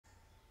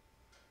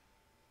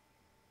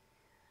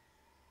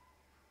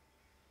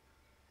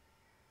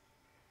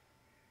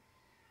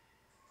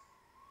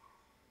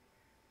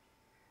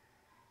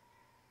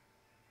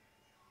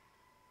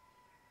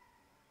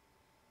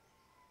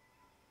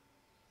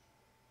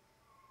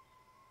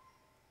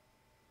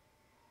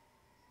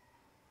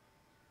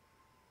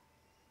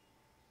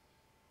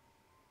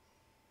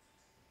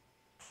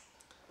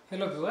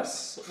Hello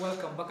viewers,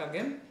 welcome back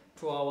again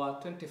to our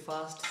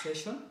 21st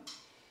session.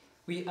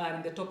 We are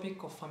in the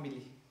topic of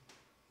family,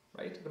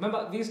 right?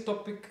 Remember, this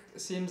topic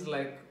seems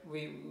like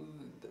they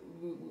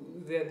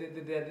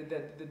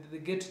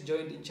get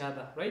joined each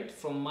other, right?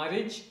 From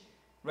marriage,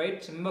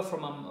 right? Remember,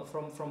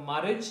 from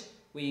marriage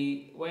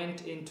we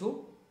went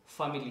into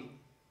family,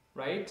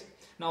 right?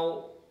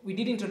 Now we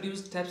did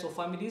introduce types of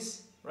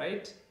families,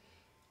 right?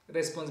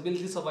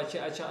 Responsibilities of a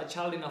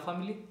child in a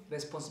family,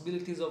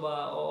 responsibilities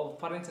of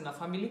parents in a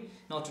family.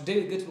 Now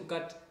today we get to look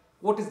at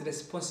what is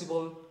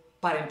responsible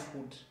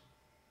parenthood,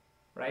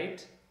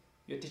 right?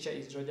 Your teacher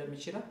is Roger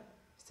Michira.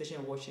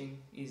 Station you're watching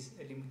is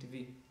Elimu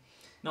TV.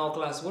 Now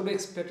class, what do we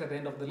expect at the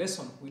end of the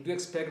lesson? We do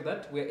expect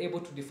that we are able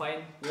to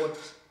define what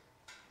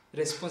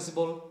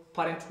responsible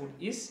parenthood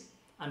is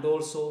and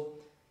also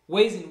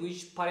ways in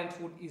which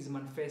parenthood is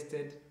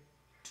manifested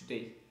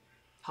today.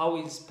 How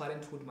is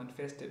parenthood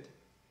manifested?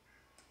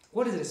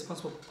 What is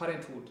responsible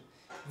parenthood?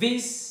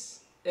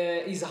 This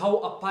is how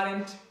a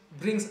parent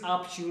brings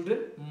up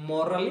children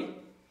morally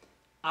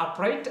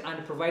upright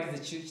and provides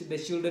the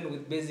children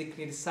with basic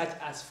needs such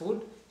as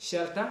food,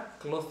 shelter,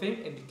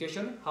 clothing,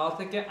 education,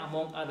 healthcare,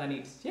 among other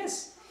needs.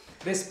 Yes,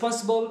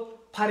 responsible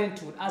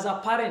parenthood. As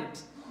a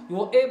parent, you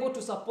are able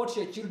to support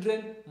your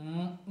children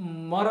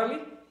morally,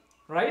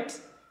 right?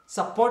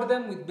 Support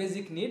them with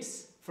basic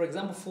needs. For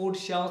example, food,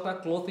 shelter,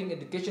 clothing,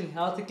 education,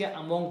 healthcare,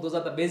 among those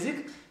other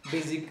basic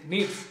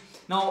needs.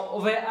 Now,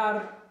 there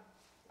are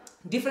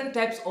different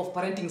types of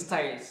parenting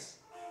styles,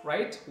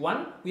 right?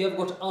 One, we have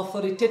got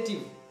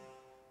authoritative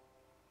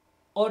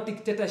or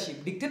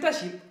dictatorship.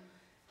 Dictatorship,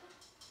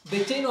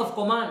 the chain of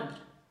command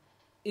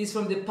is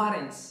from the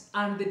parents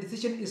and the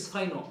decision is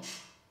final,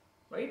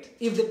 right?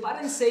 If the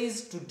parent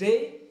says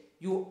today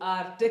you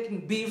are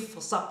taking beef for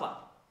supper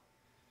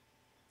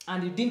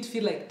and you didn't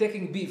feel like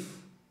taking beef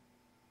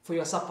for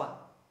your supper,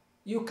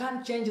 you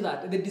can't change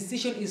that. The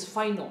decision is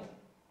final.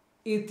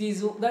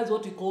 That's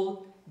what we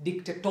call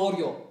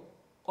dictatorial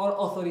or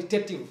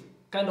authoritative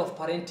kind of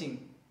parenting.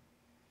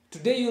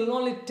 Today you will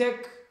only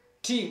take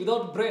tea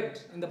without bread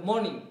in the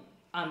morning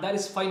and that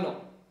is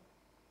final.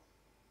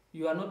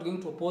 You are not going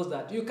to oppose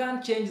that. You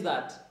can't change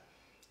that,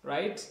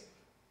 right?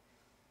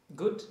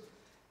 Good.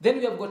 Then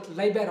we have got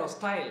liberal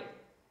style,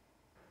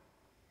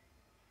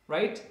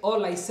 right? Or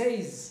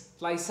laissez-faire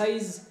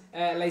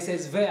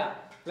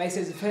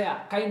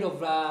kind of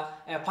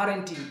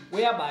parenting,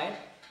 whereby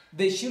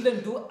the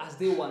children do as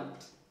they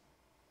want,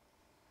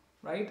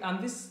 right?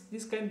 And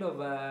this kind of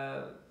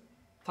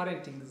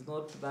parenting is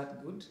not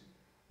that good,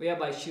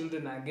 whereby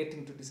children are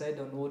getting to decide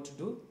on what to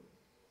do,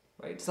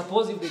 right?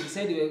 Suppose if they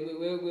decide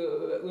we're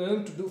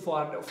going to do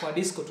for a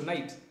disco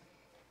tonight.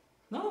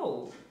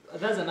 No,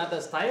 that's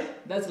another style.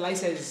 That's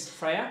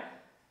laissez-faire,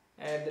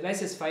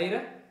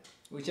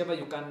 whichever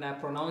you can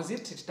pronounce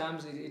it.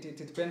 It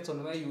depends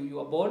on where you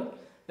are born.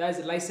 That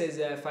is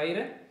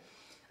laissez-faire.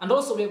 And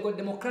also we have got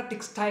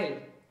democratic style,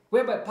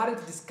 whereby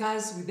parents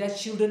discuss with their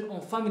children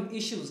on family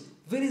issues.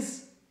 This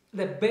is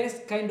the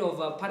best kind of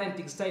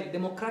parenting style,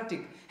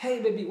 democratic.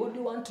 Hey baby, what do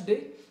you want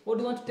today? What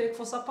do you want to take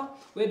for supper?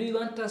 Where do you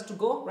want us to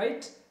go,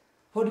 right?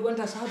 How do you want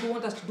us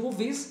to do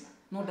this?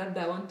 No, Dad,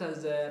 I want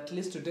us, at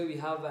least today we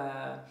have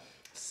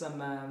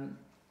some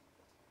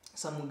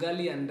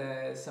ugali and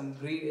some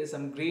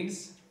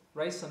greens,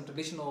 right? Some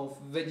traditional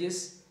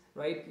veggies,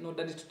 right? No,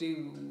 Daddy,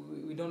 today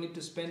we don't need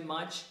to spend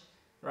much,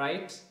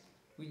 right?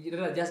 We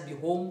rather just be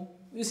home.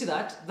 You see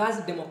that?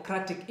 That's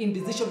democratic in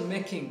decision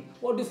making.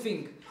 What do you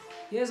think?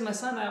 Yes, my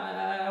son,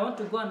 I want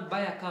to go and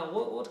buy a car.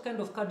 What kind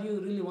of car do you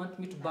really want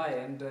me to buy?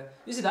 And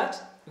you see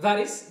that? That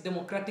is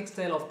democratic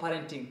style of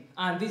parenting.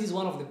 And this is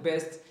one of the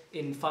best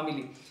in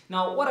family.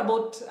 Now, what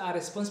about a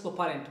responsible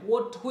parent?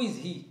 Who is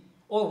he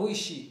or who is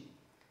she?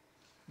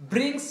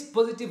 Brings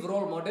positive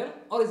role model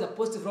or is a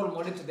positive role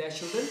model to their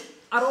children?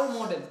 A role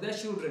model to their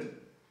children.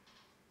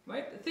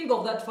 Right? Think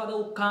of that father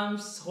who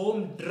comes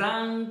home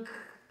drunk,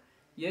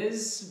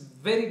 yes,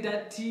 very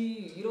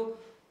dirty, you know.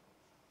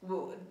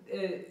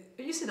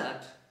 You see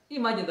that?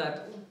 Imagine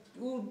that.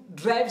 Who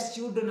drives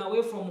children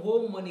away from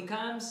home when he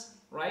comes,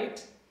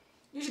 right?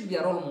 You should be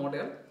a role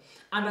model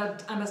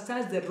and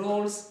understands the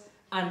roles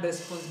and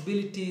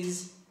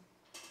responsibilities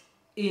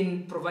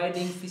in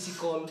providing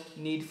physical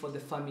need for the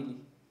family,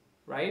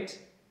 right?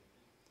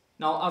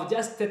 Now, I've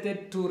just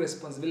stated two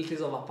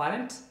responsibilities of a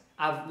parent.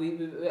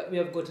 We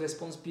have got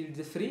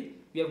responsibility 3,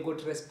 we have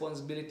got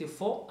responsibility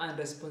 4 and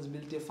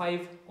responsibility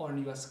 5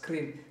 on your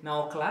screen.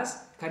 Now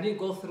class, can you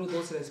go through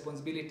those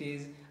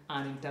responsibilities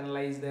and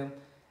internalize them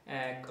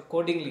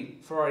accordingly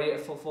for a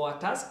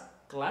task?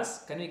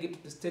 Class, can you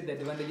get to state the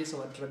advantages of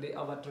a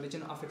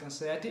traditional African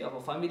society, of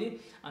a family,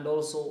 and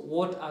also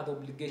what are the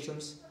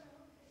obligations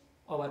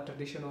of a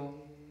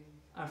traditional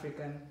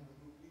African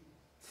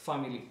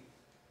family?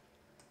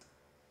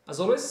 As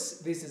always,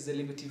 this is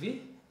Elimu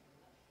TV,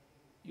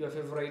 your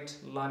favorite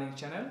learning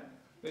channel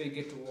where you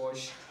get to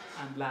watch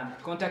and learn.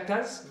 Contact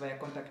us via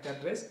contact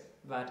address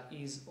that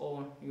is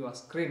on your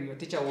screen. Your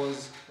teacher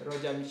was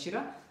Roger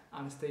Michira,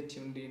 and stay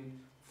tuned in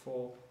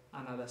for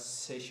another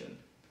session.